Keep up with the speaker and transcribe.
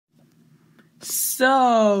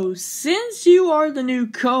So, since you are the new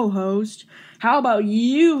co-host, how about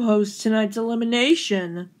you host tonight's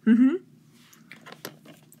elimination? You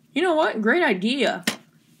know what? Great idea.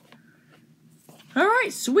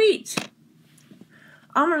 Alright, sweet.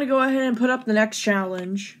 I'm gonna go ahead and put up the next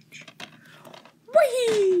challenge.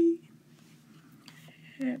 Whee!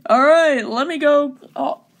 Alright, let me go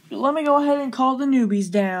ahead and call the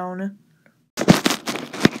newbies down.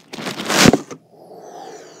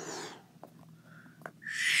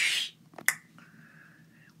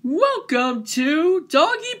 Welcome to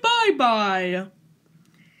Doggy Bye Bye.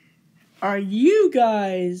 Are you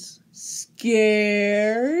guys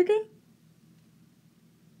scared?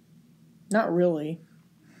 Not really.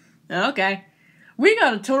 Okay. We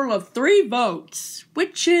got a total of 3 votes,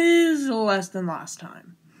 which is less than last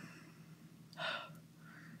time.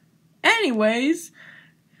 Anyways,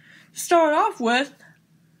 start off with,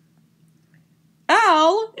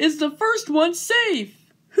 Al is the first one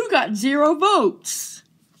safe, who got 0 votes.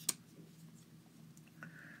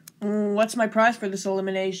 What's my prize for this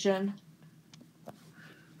elimination?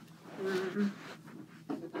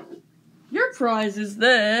 Your prize is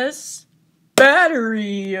this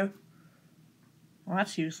battery. Well,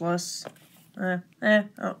 that's useless.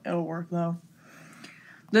 It'll work though.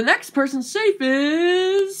 The next person safe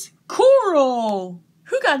is Coral,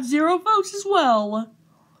 who got 0 votes as well.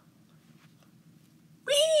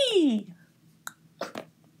 Whee!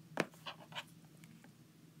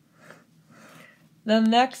 The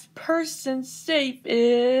next person safe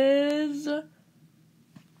is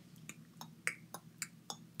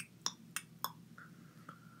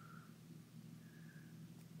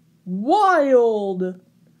Wild,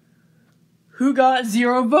 who got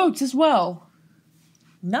 0 votes as well.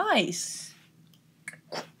 Nice.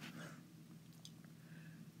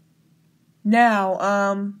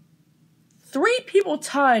 Now, 3 people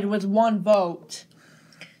tied with 1 vote.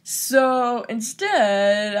 So,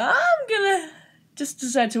 instead, I'm gonna just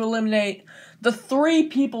decide to eliminate the 3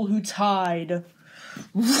 people who tied.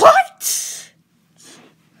 What?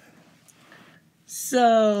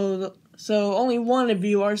 So only one of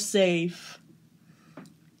you are safe.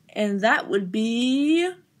 And that would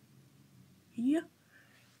be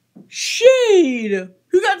Shade,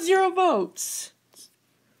 who got 0 votes.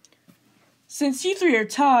 Since you 3 are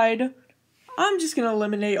tied, I'm just gonna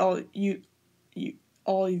eliminate all of you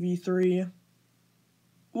 3.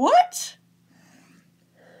 What?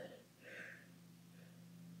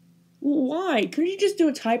 Why? Couldn't you just do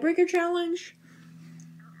a tiebreaker challenge?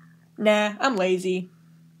 Nah, I'm lazy.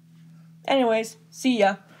 Anyways, see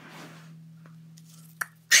ya.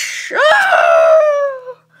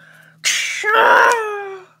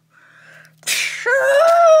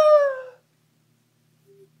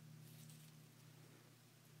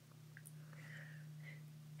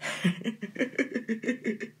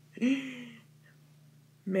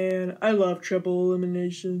 Man, I love triple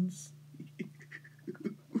eliminations.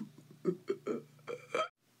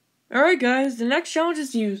 Alright guys, the next challenge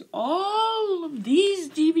is to use all of these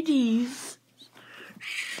DVDs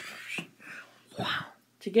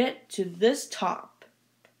to get to this top.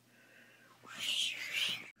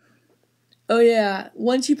 Oh yeah,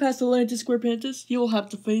 once you pass Atlantis Square Pantis, you will have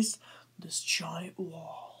to face this giant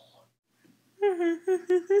wall.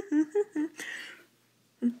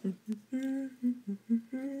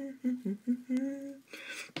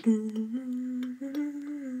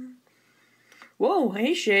 Whoa,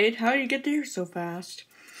 hey Shade, how did you get there so fast?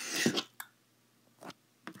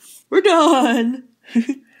 We're done!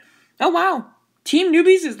 Oh wow, Team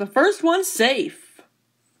Newbies is the first one safe.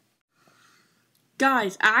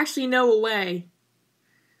 Guys, I actually know a way.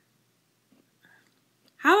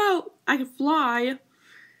 How about I can fly,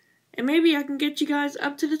 and maybe I can get you guys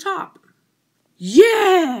up to the top?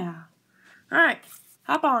 Yeah! Alright,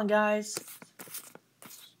 hop on guys.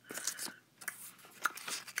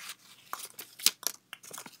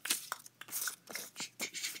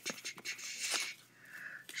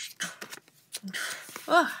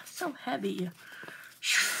 Ugh, so heavy.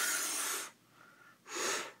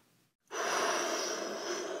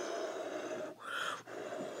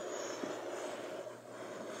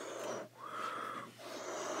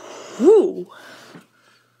 Woo!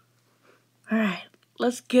 Alright,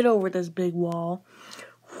 let's get over this big wall.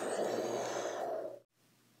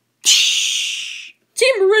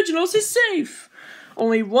 Team Originals is safe!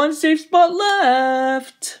 Only 1 safe spot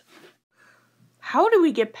left! How do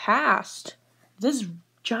we get past this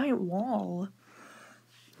giant wall?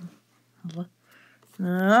 I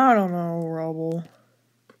don't know, Rubble.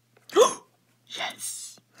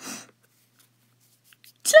 Yes!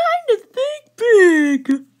 Time to think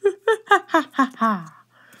big!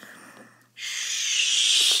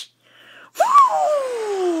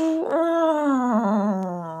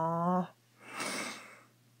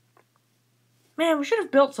 we should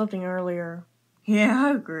have built something earlier.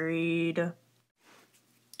 Yeah, agreed.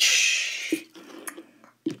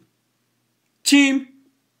 Team.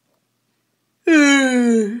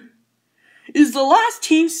 Is the last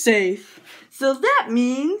team safe? So that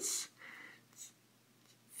means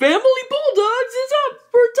Family Bulldogs is up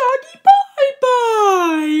for Doggy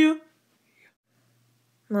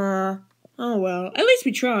Bye-Bye! Oh well. At least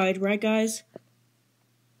we tried, right guys?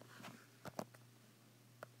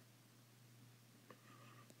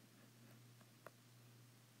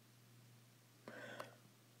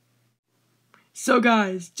 So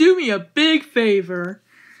guys, do me a big favor.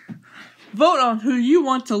 Vote on who you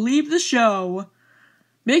want to leave the show.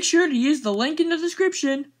 Make sure to use the link in the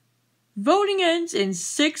description. Voting ends in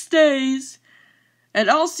 6 days. And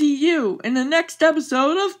I'll see you in the next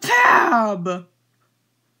episode of PPAB!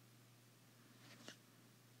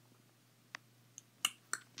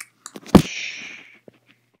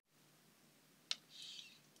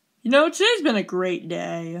 You know, today's been a great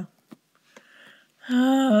day.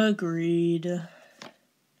 Agreed.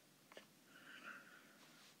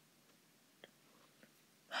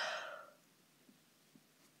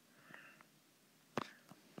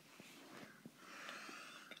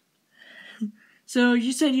 So,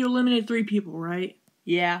 you said you eliminated 3 people, right?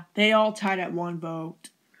 Yeah, they all tied at 1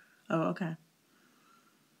 vote. Oh, okay.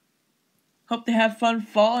 Hope they have fun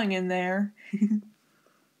falling in there.